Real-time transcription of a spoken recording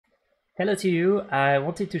Hello to you. I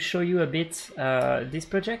wanted to show you a bit this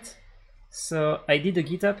project. So I did a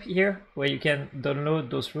GitHub here where you can download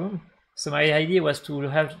those rooms. So my idea was to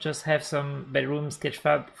just have some bedroom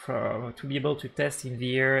SketchFab to be able to test in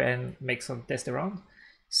VR and make some tests around.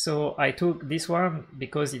 So I took this one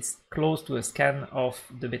because it's close to a scan of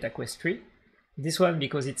the BetaQuest 3. This one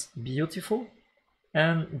because it's beautiful,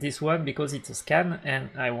 and this one because it's a scan and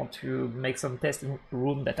I want to make some tests in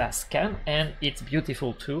room that are scan and it's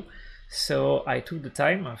beautiful too. So I took the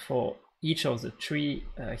time for each of the three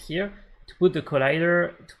here to put the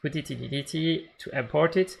collider, to put it in Unity, to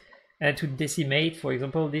import it, and to decimate, for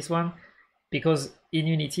example, this one, because in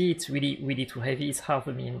Unity it's really too heavy, it's half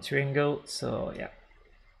a million triangle, so yeah.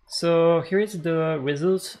 So here is the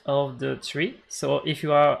result of the tree. So if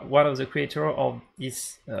you are one of the creators of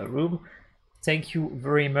this room, thank you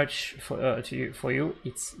very much for you.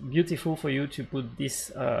 It's beautiful for you to put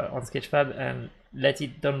this on Sketchfab and let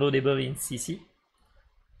it downloadable in CC.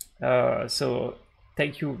 So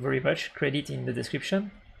thank you very much. Credit in the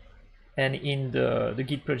description, and in the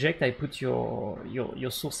Git project I put your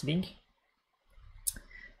source link.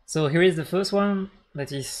 So here is the first one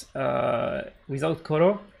that is without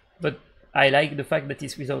color, but I like the fact that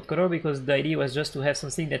it's without color because the idea was just to have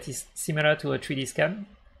something that is similar to a 3D scan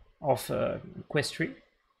of Quest 3.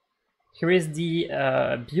 Here is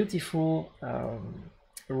the beautiful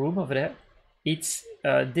room over there. It's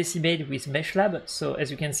decimated with Mesh Lab, so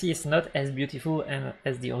as you can see, it's not as beautiful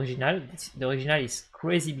as the original. The original is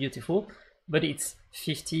crazy beautiful, but it's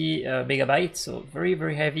 50 megabytes, so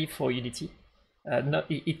very heavy for Unity.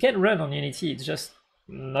 It can run on Unity, it's just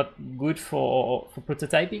not good for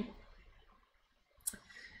prototyping.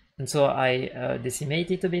 And so I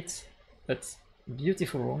decimate it a bit, but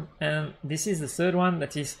beautiful room. And this is the third one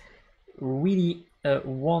that is really a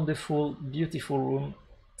wonderful, beautiful room.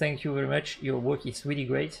 Thank you very much. Your work is really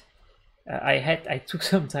great. I took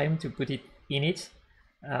some time to put it in it,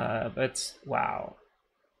 but wow.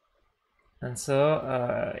 And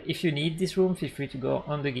so if you need this room, feel free to go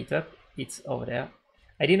on the GitHub. It's over there.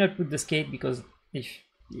 I did not put the skate because if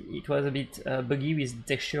it was a bit buggy with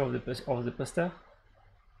the texture of the poster.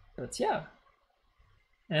 But yeah.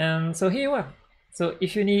 And so here you are. So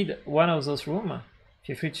if you need one of those rooms,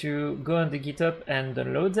 feel free to go on the GitHub and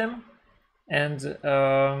download them. And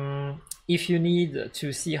if you need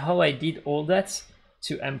to see how I did all that,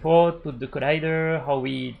 to import, put the collider, how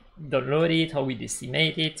we download it, how we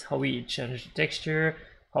decimate it, how we change the texture,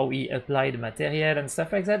 how we apply the material and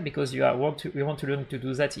stuff like that, because we want to learn to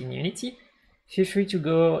do that in Unity, feel free to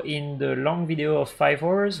go in the long video of 5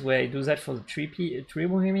 hours where I do that for the 3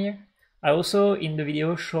 room here. I also in the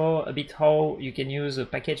video show a bit how you can use a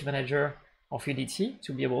package manager of Unity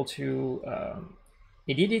to be able to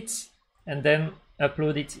edit it and then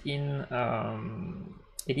upload it in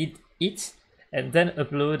edit it and then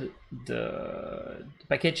upload the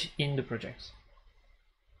package in the project.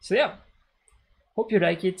 So yeah, hope you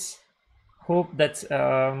like it. Hope that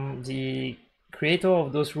the creator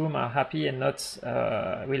of those rooms are happy and not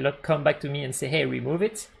will not come back to me and say, hey, remove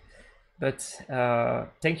it. But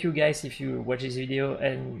thank you guys if you watch this video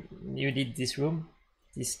and you did this room,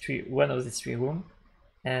 one of these 3 rooms,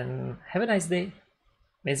 and have a nice day.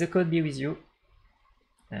 May the code be with you,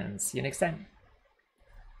 and see you next time.